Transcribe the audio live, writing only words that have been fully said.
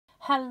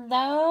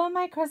Hello,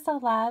 my crystal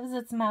loves.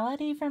 It's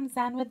Melody from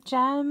Zen with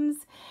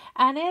Gems,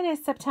 and it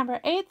is September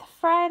 8th,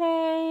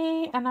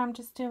 Friday, and I'm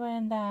just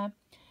doing the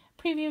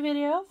preview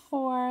video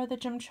for the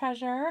Gem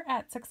Treasure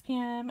at 6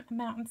 p.m.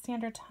 Mountain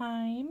Standard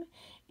Time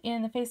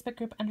in the Facebook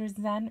group under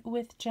Zen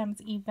with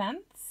Gems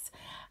events.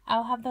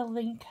 I'll have the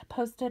link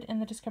posted in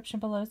the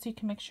description below so you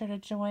can make sure to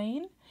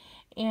join.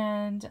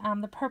 And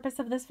the purpose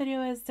of this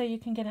video is so you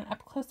can get an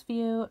up-close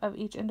view of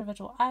each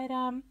individual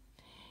item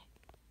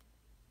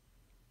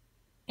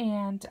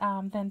and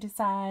then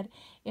decide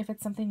if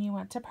it's something you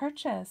want to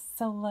purchase.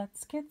 So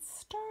let's get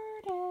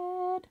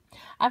started.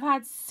 I've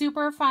had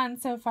super fun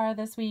so far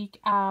this week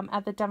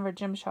at the Denver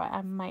Gem Show,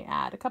 I might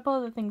add. A couple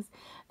of the things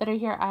that are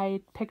here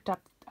I picked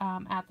up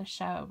at the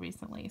show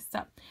recently.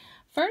 So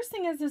first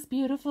thing is this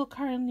beautiful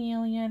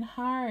carnelian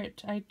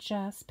heart I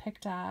just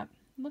picked up.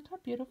 Look how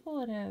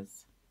beautiful it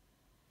is.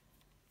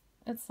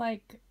 It's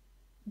like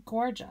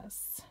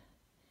gorgeous.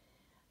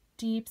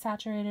 Deep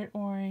saturated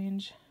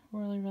orange.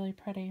 Really, really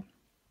pretty.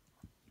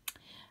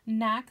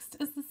 Next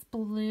is this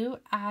blue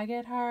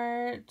agate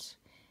heart.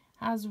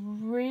 Has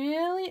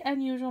really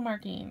unusual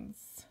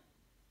markings.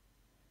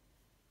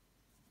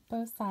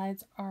 Both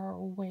sides are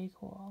way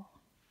cool.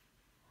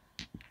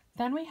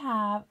 Then we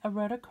have a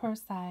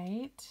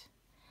rhodochrosite.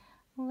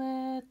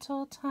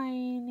 Little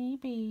tiny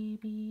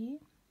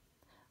baby.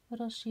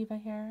 Little Shiva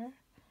here.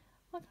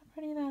 Look how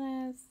pretty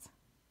that is.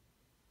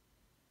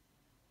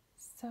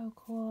 So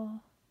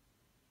cool.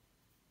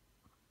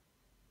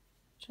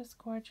 Just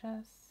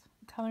gorgeous.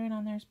 The coloring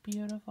on there is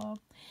beautiful.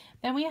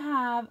 Then we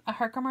have a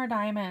Herkimer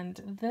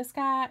diamond. This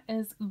guy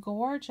is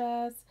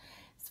gorgeous.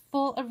 It's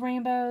full of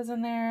rainbows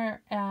in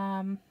there.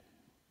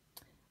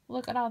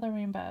 Look at all the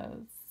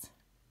rainbows.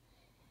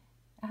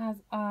 It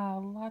has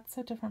lots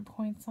of different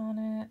points on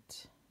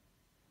it.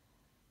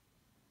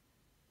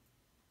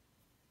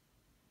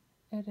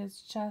 It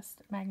is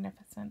just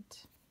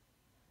magnificent.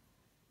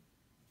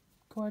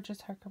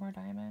 Gorgeous Herkimer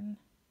diamond.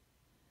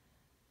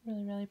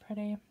 Really, really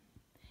pretty.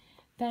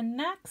 Then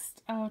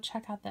next, oh,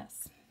 check out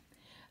this.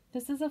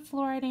 This is a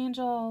fluorite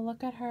angel.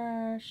 Look at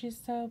her. She's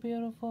so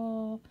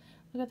beautiful.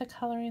 Look at the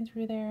coloring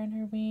through there in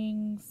her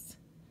wings.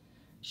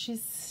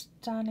 She's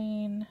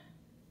stunning.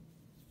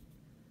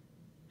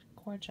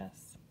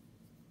 Gorgeous.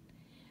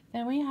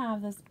 Then we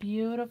have this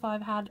beautiful,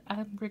 I've had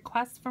a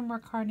request for more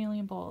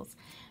carnelian bowls.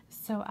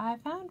 So I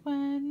found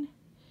one.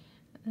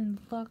 And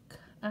look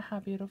at how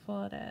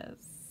beautiful it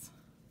is.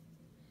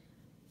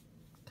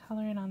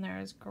 Coloring on there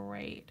is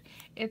great.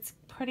 It's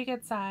pretty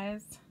good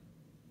size.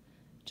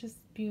 Just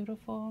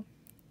beautiful.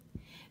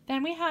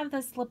 Then we have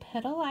this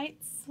lepidolite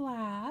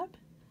slab.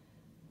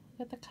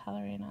 Look at the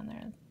coloring on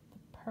there.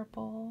 The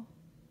purple.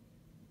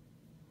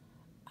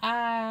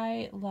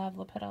 I love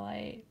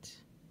lepidolite.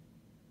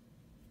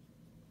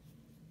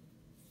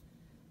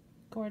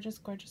 Gorgeous,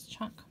 gorgeous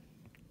chunk.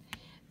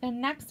 Then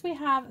next we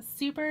have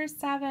Super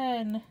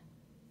 7.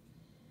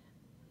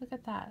 Look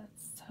at that.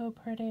 It's so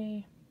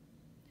pretty.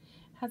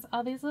 Has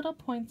all these little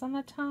points on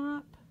the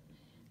top.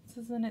 This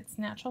is in its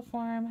natural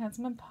form.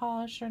 Hasn't been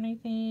polished or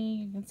anything.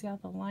 You can see all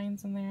the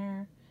lines in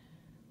there.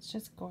 It's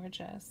just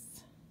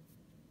gorgeous.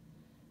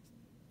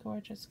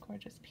 Gorgeous,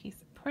 gorgeous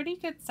piece. Pretty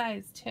good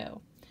size too.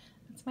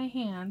 That's my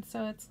hand.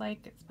 So it's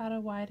like, it's about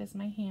as wide as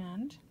my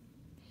hand.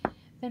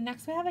 Then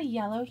next we have a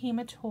yellow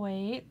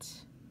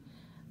hematite.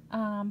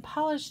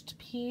 Polished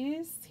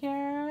piece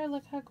here.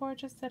 Look how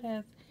gorgeous it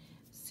is.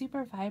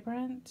 Super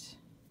vibrant.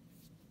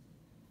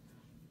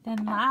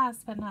 Then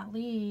last but not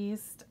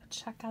least,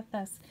 check out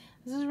this.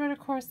 This is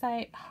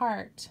rhodochrosite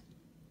heart.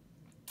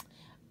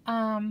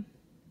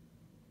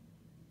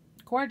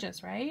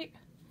 Gorgeous, right?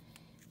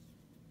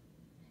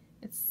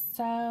 It's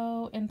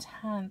so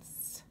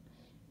intense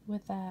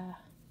with the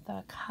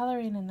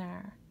coloring in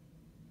there.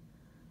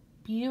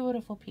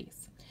 Beautiful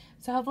piece.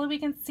 So hopefully we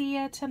can see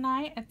you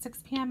tonight at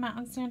 6 p.m.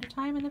 Mountain Standard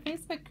Time in the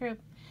Facebook group.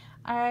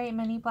 All right,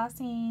 many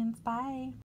blessings. Bye.